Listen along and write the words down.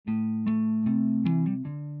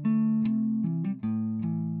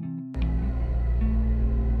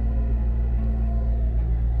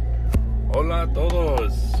Hola a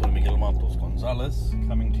todos, soy Miguel Matos Gonzalez,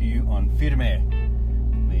 coming to you on Firme,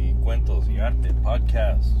 the Cuentos y Arte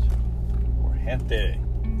podcast for gente,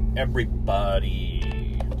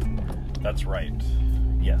 everybody. That's right,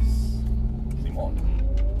 yes, Simon.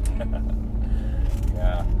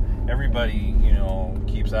 Yeah, everybody,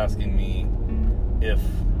 keeps asking me if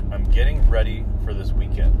I'm getting ready for this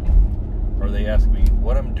weekend, or they ask me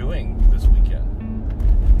what I'm doing this weekend.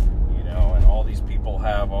 And all these people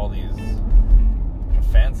have all these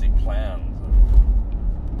fancy plans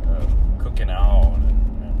of cooking out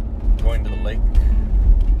and going to the lake,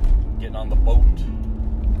 getting on the boat,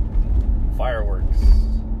 fireworks.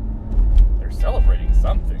 They're celebrating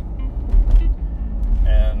something.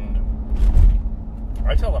 And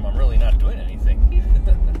I tell them I'm really not doing anything.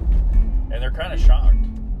 And they're kind of shocked,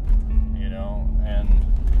 and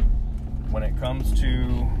when it comes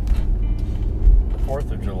to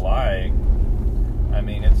 4th of July,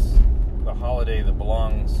 it's the holiday that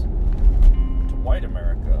belongs to white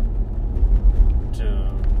America, to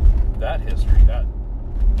that history, that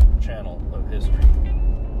channel of history,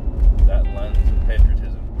 that lens of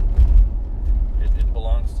patriotism. It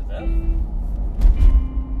belongs to them.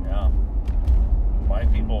 Yeah. My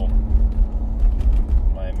people,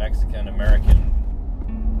 my Mexican American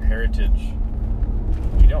heritage,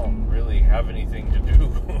 we don't really have anything to do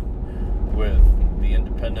with the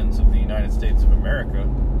independence of the United States of America.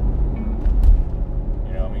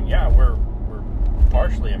 We're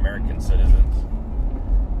partially American citizens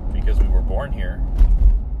because we were born here,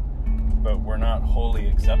 but we're not wholly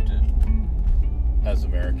accepted as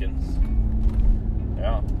Americans.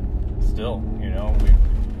 Yeah, still,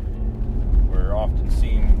 we're often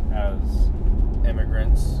seen as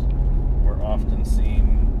immigrants. We're often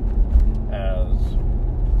seen as,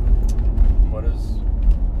 what does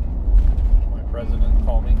my president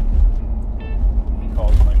call me? He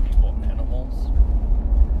calls my people animals.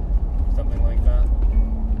 Something like that.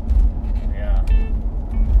 Yeah.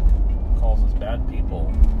 Calls us bad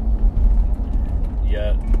people.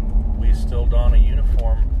 Yet, we still don a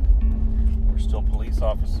uniform. We're still police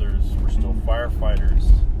officers. We're still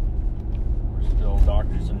firefighters. We're still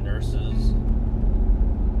doctors and nurses.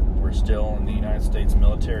 We're still in the United States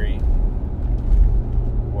military,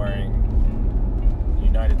 wearing the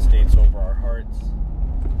United States over our hearts.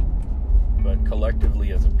 But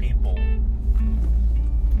collectively as a people,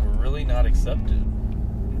 we're really not accepted.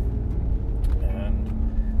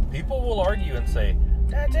 And people will argue and say,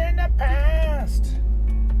 that's in the past.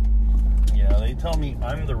 They tell me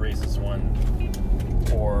I'm the racist one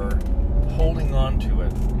for holding on to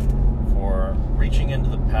it, for reaching into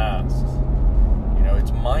the past.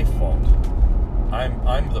 It's my fault.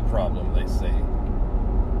 I'm the problem, they say.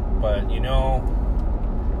 But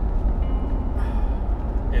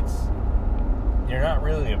you're not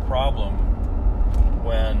really a problem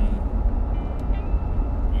when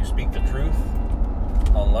you speak the truth,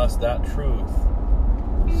 unless that truth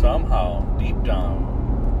somehow deep down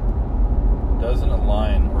doesn't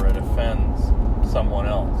align or it offends someone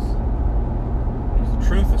else. Because the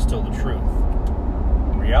truth is still the truth.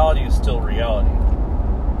 Reality is still reality.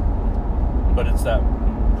 But it's that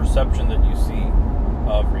perception that you see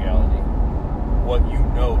of reality. What you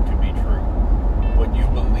know to be true. What you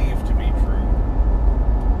believe to be true.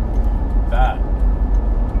 That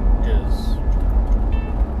is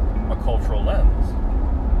a cultural lens.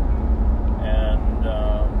 And,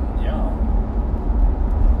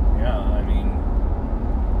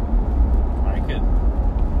 I could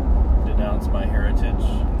denounce my heritage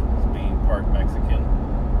as being part Mexican,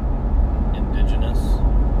 indigenous,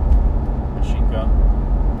 Mexica.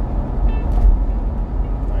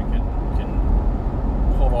 I can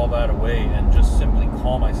put all that away and just simply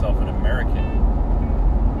call myself an American.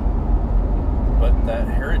 But that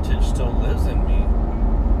heritage still lives in me.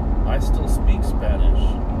 I still speak Spanish.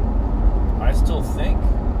 I still think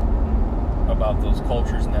about those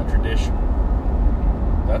cultures and that tradition.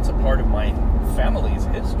 That's a part of my family's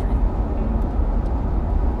history.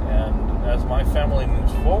 And as my family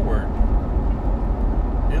moves forward,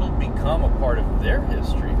 it'll become a part of their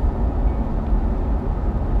history.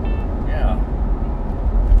 Yeah.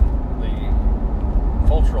 The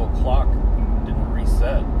cultural clock didn't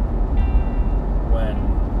reset when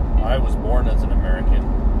I was born as an American.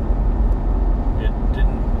 It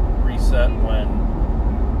didn't reset when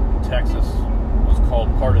Texas was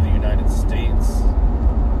called part of the United States.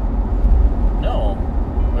 No,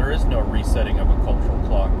 there is no resetting of a cultural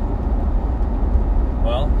clock.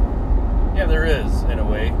 Well, yeah, there is, in a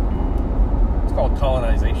way. It's called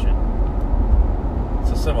colonization.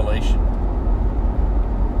 It's assimilation.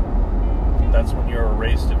 That's when you're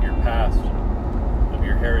erased of your past, the of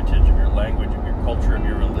your heritage, of your language, of your culture, of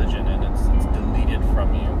your religion, and it's deleted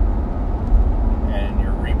from you. And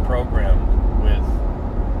you're reprogrammed with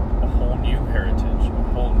a whole new heritage, a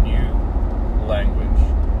whole new language,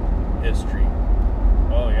 history.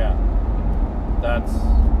 Oh yeah. That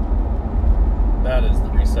is the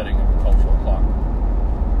resetting of the cultural clock.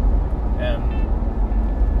 And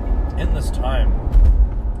in this time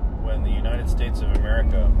when the United States of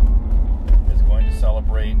America is going to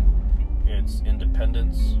celebrate its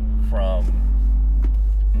independence from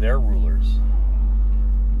their rulers,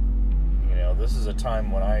 you know, this is a time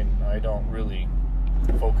when I don't really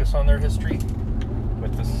focus on their history,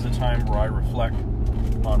 but this is a time where I reflect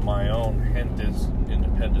on my own Gente's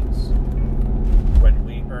independence. When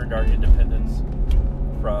we earned our independence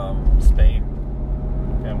from Spain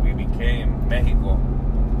and we became Mexico,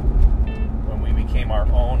 when we became our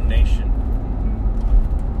own nation.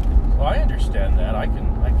 Well, I understand that. I can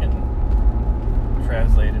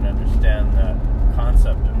translate and understand that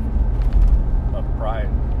concept of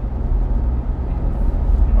pride.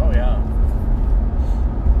 Oh yeah.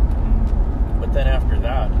 But then after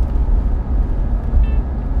that,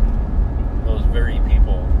 those very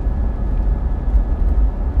people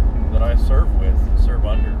that I serve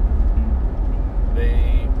under,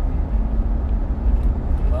 they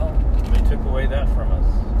took away that from us.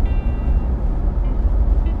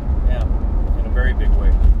 Yeah, in a very big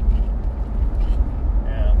way.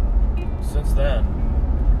 And since then,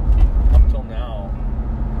 up till now,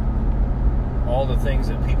 all the things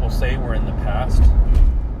that people say were in the past,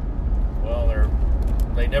 well,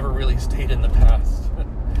 they never really stayed in the past.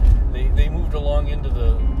 They moved along into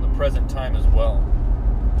the present time as well.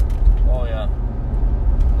 Oh yeah.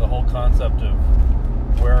 The whole concept of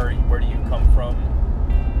where do you come from?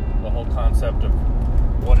 The whole concept of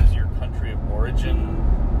what is your country of origin?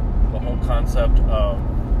 The whole concept of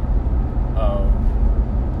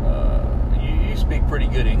you speak pretty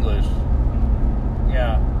good English.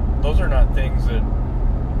 Yeah, those are not things that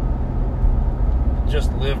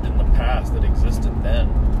just lived in the past, that existed then,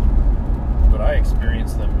 but I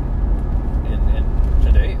experience them in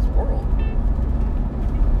today's world.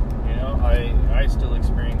 You know, I still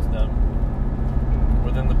experience them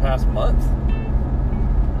within the past month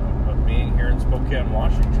of being here in Spokane,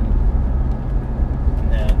 Washington.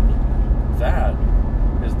 And that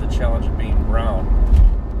is the challenge of being brown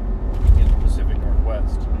in the Pacific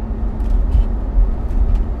Northwest.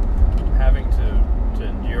 Having to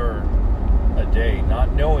endure a day,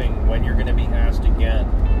 not knowing when you're going to be asked again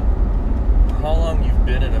how long you've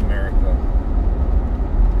been in America.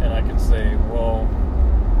 And I can say, well,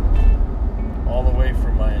 all the way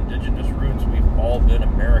from my indigenous roots, we've all been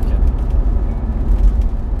American.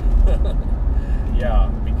 Yeah,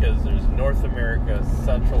 because there's North America,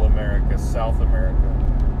 Central America, South America.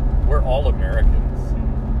 We're all Americans.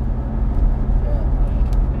 Yeah.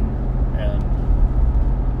 And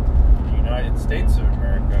the United States of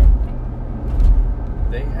America,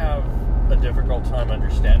 they have a difficult time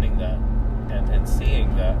understanding that and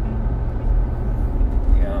seeing that.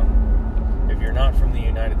 Yeah. If you're not from the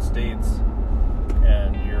United States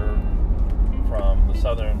and you're from the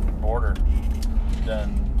southern border,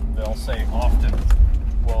 then they'll say often,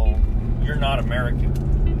 well, you're not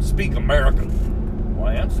American. Speak American. Well,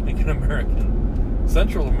 I am speaking American.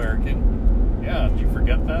 Central American. Yeah, did you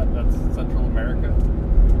forget that? That's Central America.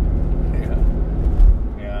 Yeah.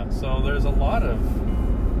 Yeah, so there's a lot of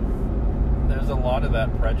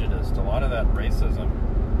that prejudice, a lot of that racism,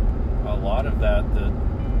 a lot of that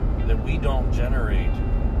we don't generate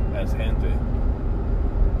as gente.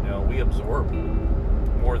 You know, we absorb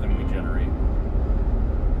more than we generate.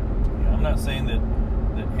 You know, I'm not saying that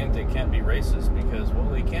gente can't be racist, because, well,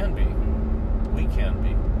 they can be. We can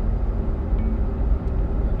be.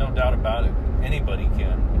 No doubt about it. Anybody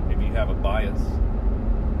can, if you have a bias.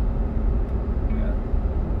 Yeah.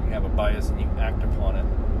 You have a bias and you act upon it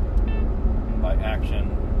by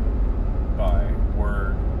action, by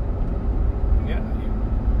word. Yeah,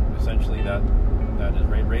 essentially that is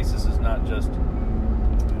racist. Is not just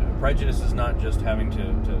prejudice. Is not just having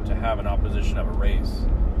to have an opposition of a race.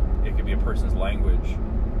 It could be a person's language,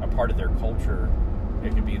 a part of their culture.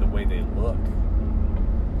 It could be the way they look.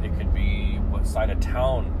 It could be what side of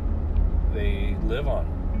town they live on.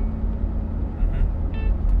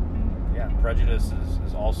 Mm-hmm. Yeah, prejudice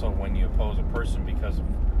is also when you oppose a person because of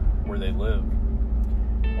where they live,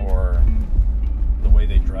 or the way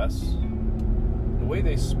they dress, the way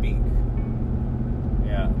they speak.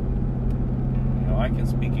 Yeah. You know, I can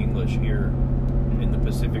speak English here in the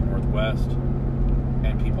Pacific Northwest,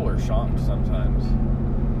 and people are shocked sometimes.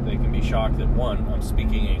 They can be shocked that, one, I'm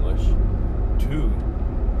speaking English. Two,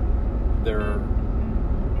 they're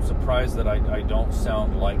surprised that I don't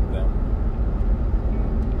sound like them.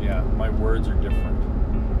 Yeah, my words are different.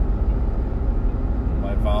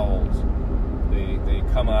 My vowels, they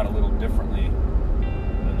come out a little differently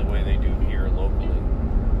than the way they do here locally.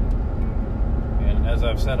 And as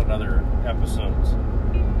I've said in other episodes,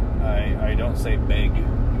 I don't say beg,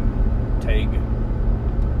 tag.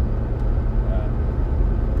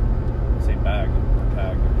 I say bag or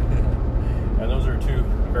tag. And those are two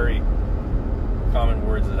very common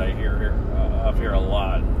words that I hear here up here a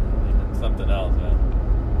lot. It's something else, yeah.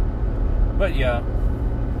 But yeah,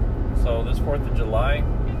 so this 4th of July,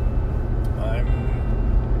 I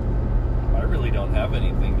really don't have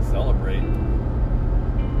anything to celebrate.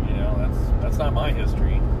 You know, that's not my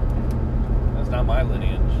history. That's not my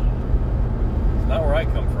lineage. It's not where I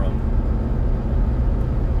come from.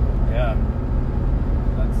 Yeah,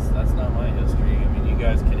 that's not my history. I mean, you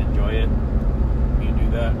guys can enjoy it. You do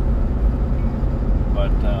that,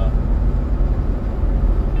 but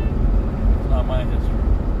it's not my history.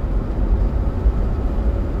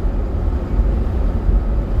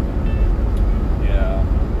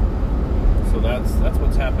 So that's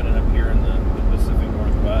what's happening up here in the Pacific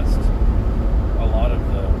Northwest. A lot of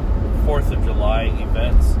the 4th of July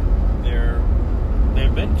events,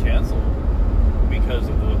 they've been canceled because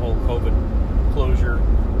of the whole COVID closure.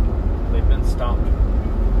 They've been stopped,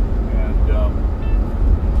 and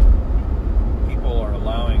people are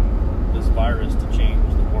allowing this virus to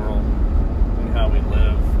change the world and how we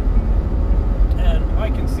live. And I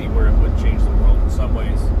can see where it would change the world in some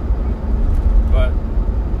ways, but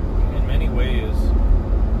in many ways,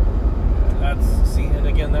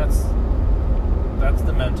 that's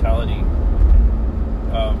the mentality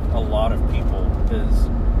of a lot of people, is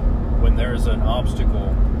when there's an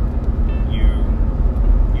obstacle, you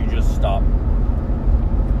just stop.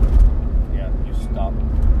 Yeah, you stop.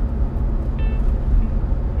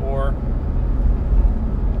 Or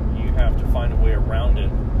you have to find a way around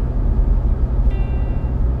it.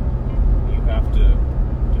 You have to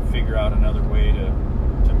figure out another way to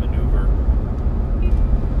maneuver.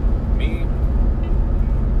 Me,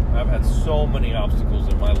 I've had so many obstacles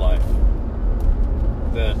in my life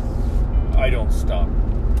that I don't stop.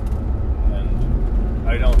 And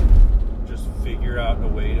I don't just figure out a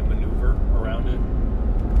way to maneuver around it.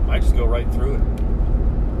 I just go right through it.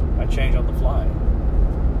 I change on the fly.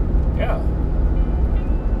 Yeah.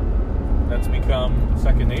 That's become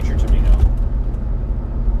second nature to me now.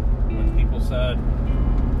 When people said,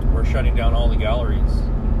 we're shutting down all the galleries,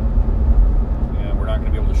 yeah, we're not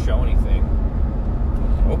going to be able to show anything.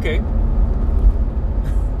 Okay.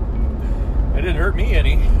 It didn't hurt me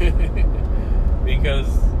any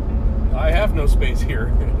because I have no space here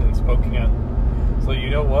in Spokane. So you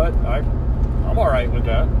know what? I'm all right with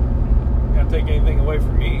that. You can't take anything away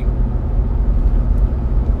from me.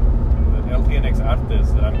 The LTNX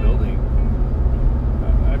Artes that I'm building,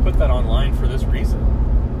 I put that online for this reason.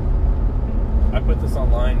 I put this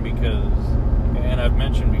online because, and I've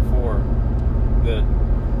mentioned before, that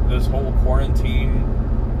this whole quarantine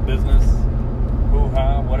business,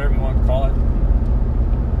 hoo-ha, whatever you want to call it,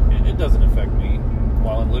 it doesn't affect me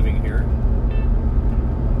while I'm living here,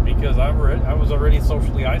 because I was already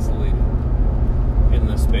socially isolated in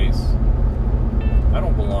this space. I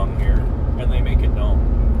don't belong here, and they make it known.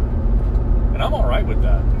 And I'm alright with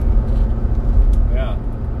that. Yeah.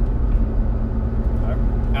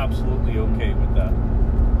 I'm absolutely okay with that.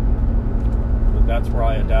 But that's where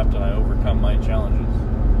I adapt and I overcome my challenges.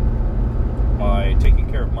 By taking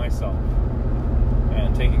care of myself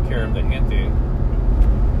and taking care of the gente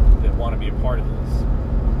that want to be a part of this.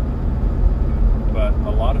 But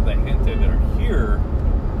a lot of the gente that are here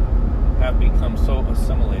have become so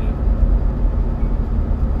assimilated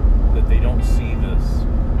that they don't see this.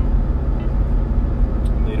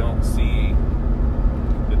 They don't see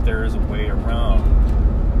that there is a way around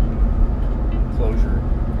closure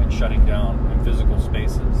and shutting down in physical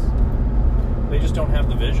spaces. They just don't have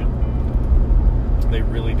the vision. They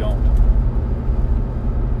really don't.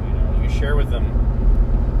 You know, you share with them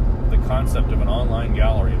the concept of an online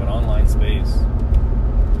gallery, of an online space,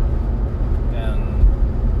 and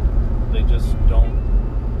they just don't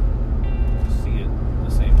see it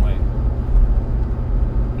the same way.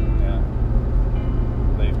 Yeah.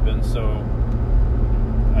 They've been so,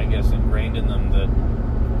 I guess, ingrained in them that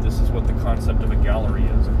this is what the concept of a gallery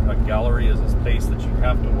is. A gallery is a space that you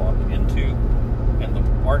have to walk into, and the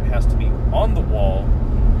art has to be on the wall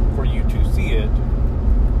for you to see it,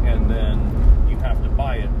 and then you have to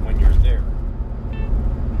buy it when you're there.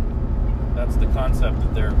 That's the concept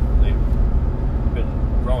that they've been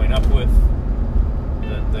growing up with,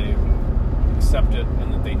 that they accept it,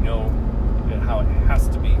 and that they know it how it has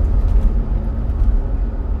to be.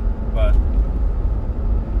 But,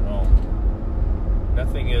 well,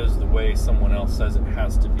 nothing is the way someone else says it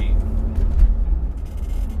has to be.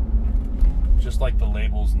 Just like the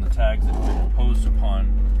labels and the tags that have been imposed upon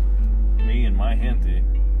me and my gente.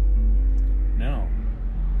 No.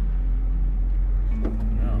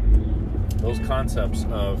 Those concepts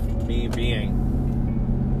of me being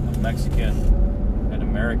a Mexican and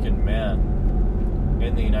American man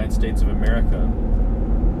in the United States of America,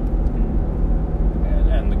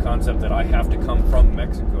 and the concept that I have to come from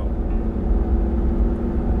Mexico.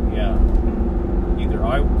 Yeah. Either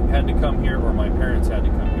I had to come here or my parents had to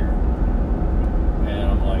come here. And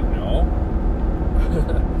I'm like, no.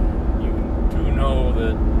 You do know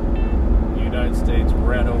that the United States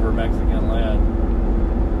ran over Mexican land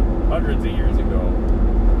hundreds of years ago.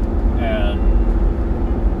 And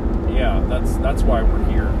yeah, that's why we're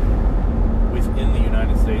here within the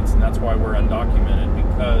United States, and that's why we're undocumented,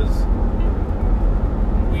 because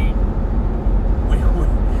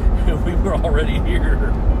we were already here.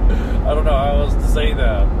 I don't know how else to say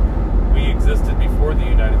that. We existed before the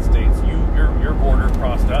United States. Your border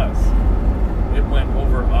crossed us. It went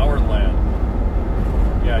over our land.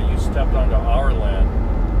 Yeah, you stepped onto our land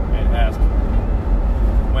and asked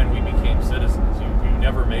when we became citizens. You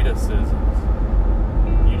never made us citizens.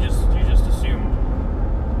 You just assumed.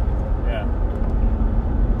 Yeah.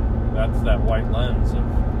 That's that white lens of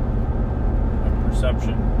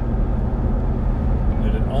perception.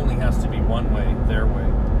 That it only has to be one way, their way.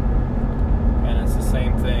 And it's the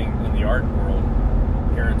same thing in the art world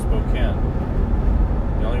here in Spokane.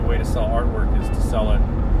 The only way to sell artwork is to sell it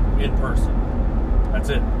in person. That's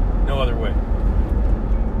it. No other way.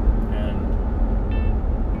 And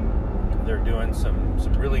they're doing some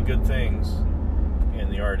really good things in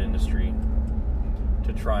the art industry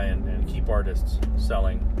to try and keep artists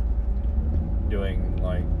selling. Doing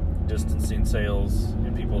like distancing sales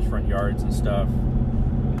in people's front yards and stuff.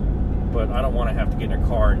 But I don't want to have to get in a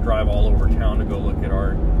car and drive all over town to go look at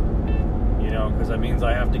art, because that means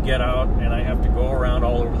I have to get out and I have to go around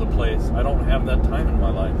all over the place. I don't have that time in my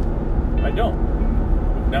life. I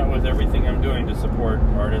don't. Not with everything I'm doing to support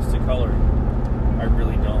artists of color. I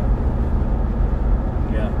really don't.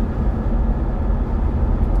 Yeah.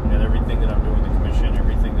 And everything that I'm doing, the commission,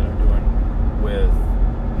 everything that I'm doing with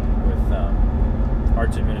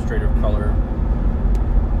Arts Administrator of Color,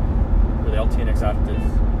 with LTNX Artes.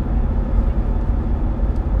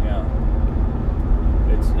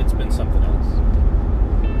 It's been something else.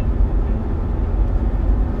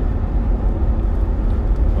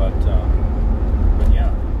 But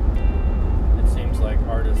yeah, it seems like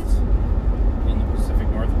artists in the Pacific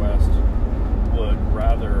Northwest would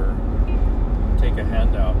rather take a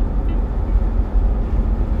handout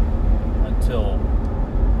until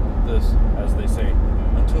this, as they say,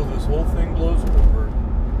 until this whole thing blows over,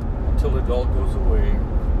 until it all goes away.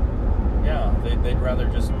 Yeah, they'd rather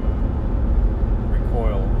just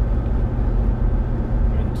recoil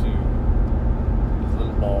into this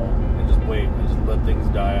little ball and just wait and just let things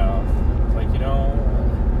die off. It's like,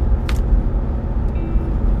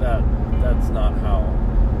 that's not how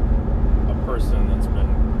a person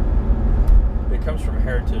that comes from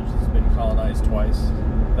heritage that's been colonized twice,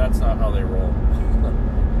 that's not how they roll.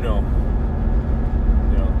 No.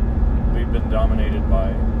 We've been dominated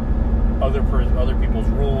by other people's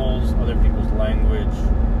rules, other people's language,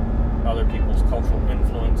 other people's cultural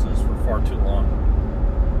influences for far too long.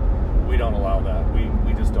 We don't allow that.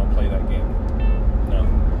 We just don't play that game. No.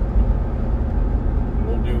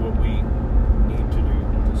 We'll do what we need to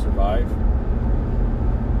do to survive.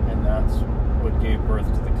 And that's what gave birth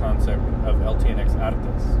to the concept of LTNX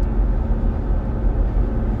Artes.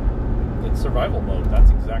 It's survival mode.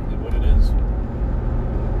 That's exactly what it is.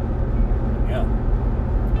 Yeah.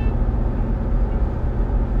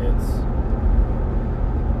 It's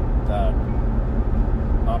that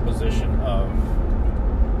opposition of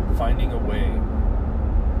finding a way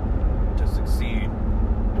to succeed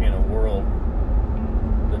in a world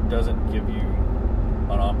that doesn't give you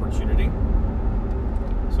an opportunity.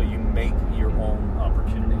 So you make your own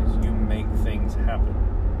opportunities. You make things happen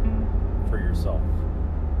for yourself.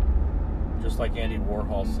 Just like Andy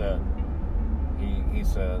Warhol said. He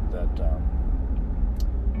said that,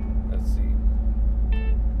 let's see,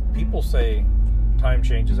 people say time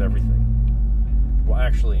changes everything. Well,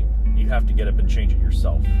 actually, you have to get up and change it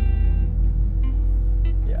yourself.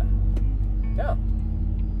 Yeah. Yeah.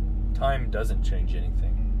 Time doesn't change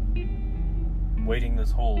anything. Waiting this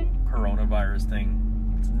whole coronavirus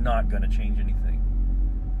thing, it's not going to change anything.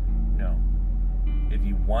 No. If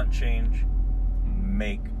you want change,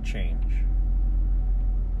 make change.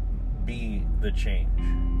 be the change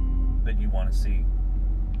that you want to see.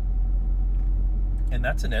 And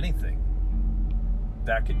that's in anything.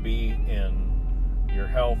 That could be in your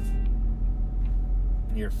health,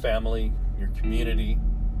 in your family, your community,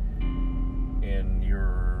 in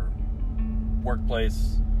your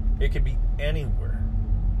workplace. It could be anywhere.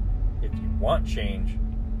 If you want change,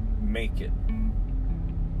 make it.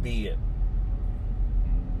 Be it.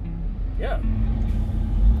 Yeah.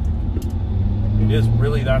 It is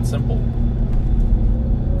really that simple.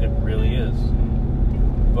 It really is.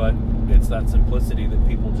 But it's that simplicity that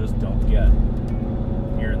people just don't get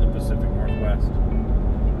here in the Pacific Northwest.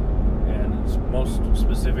 And it's most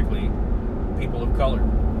specifically people of color.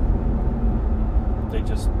 They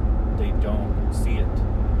don't see it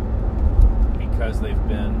because they've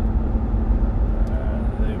been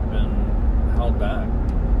held back,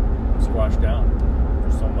 squashed down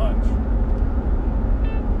for so much.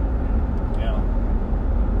 Yeah.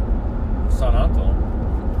 San Anto,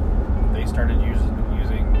 they started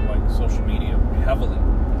using like social media heavily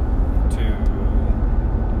to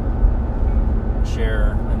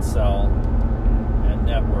share and sell and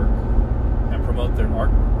network and promote their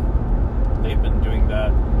artwork. They've been doing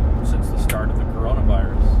that since the start of the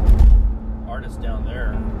coronavirus. Artists down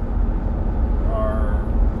there are,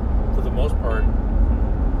 for the most part,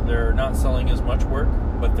 they're not selling as much work,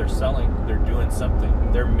 but they're doing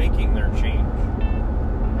something. They're making their change.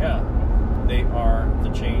 Yeah, they are the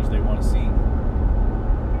change they want to see.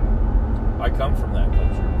 I come from that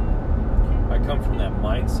culture. I come from that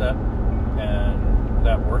mindset and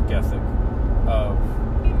that work ethic of,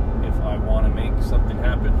 if I want to make something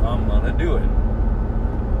happen, I'm going to do it.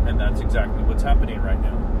 And that's exactly what's happening right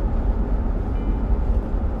now.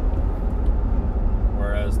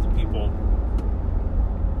 Whereas the people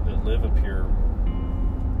that live up here,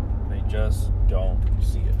 they just don't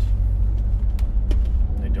see it.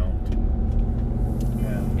 They don't.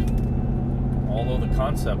 And although the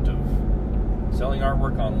concept of selling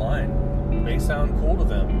artwork online may sound cool to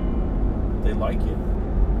them, they like it,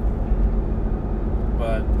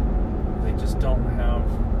 but they just don't have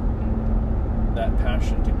that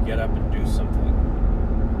passion to get up and do something.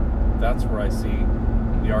 That's where I see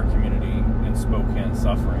the art community in Spokane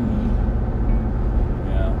suffering.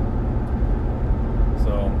 Yeah.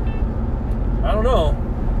 So, I don't know.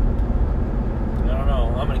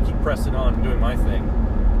 I'm going to keep pressing on and doing my thing.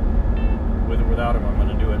 With or without him, I'm going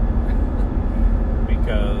to do it.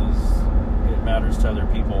 Because it matters to other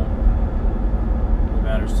people. It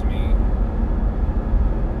matters to me.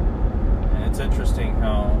 And it's interesting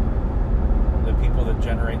how the people that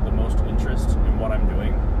generate the most interest in what I'm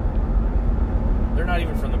doing, they're not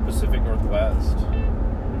even from the Pacific Northwest.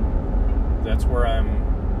 That's where I'm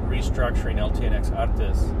restructuring LTNX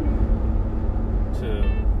Artes to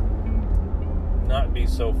not be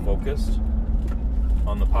so focused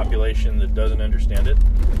on the population that doesn't understand it,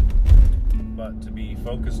 but to be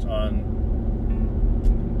focused on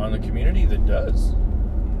the community that does.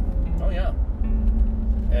 Oh yeah.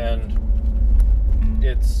 And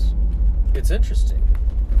it's interesting.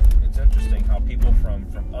 It's interesting how people from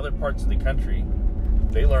other parts of the country,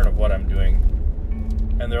 they learn of what I'm doing,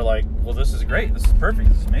 and they're like, well, this is great, this is perfect,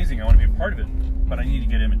 this is amazing, I want to be a part of it, but I need to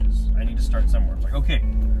get images, I need to start somewhere. It's like, okay.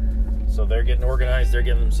 So they're getting organized, they're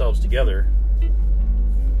getting themselves together.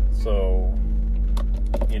 So,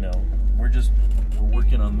 we're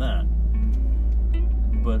working on that.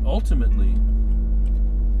 But ultimately,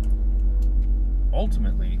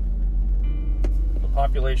 the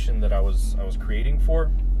population that I was creating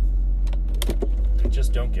for, they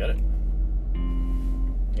just don't get it.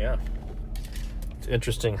 Yeah. It's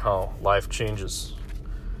interesting how life changes.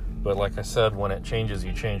 But like I said, when it changes,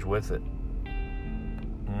 you change with it.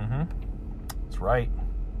 That's right.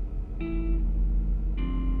 You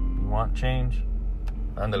want change?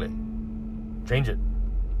 Ándale. Change it.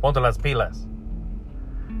 Ponte las pilas.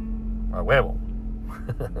 A huevo.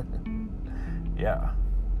 Yeah.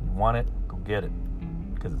 You want it? Go get it.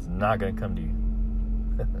 Because it's not going to come to you.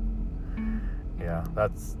 Yeah,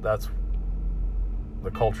 that's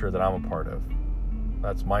the culture that I'm a part of.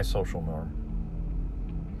 That's my social norm.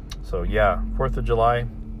 So yeah, 4th of July,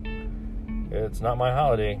 it's not my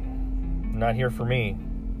holiday. Not here for me.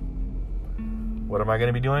 What am I going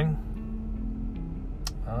to be doing?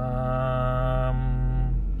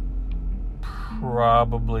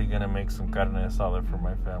 Probably going to make some carne asada for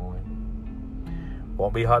my family.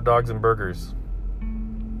 Won't be hot dogs and burgers.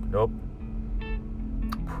 Nope.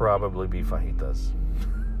 Probably be fajitas.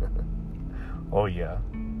 Oh yeah.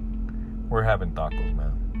 We're having tacos,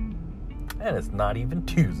 man. And it's not even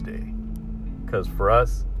Tuesday. Because for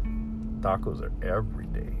us, tacos are every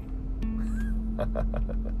day.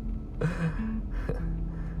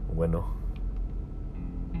 Bueno.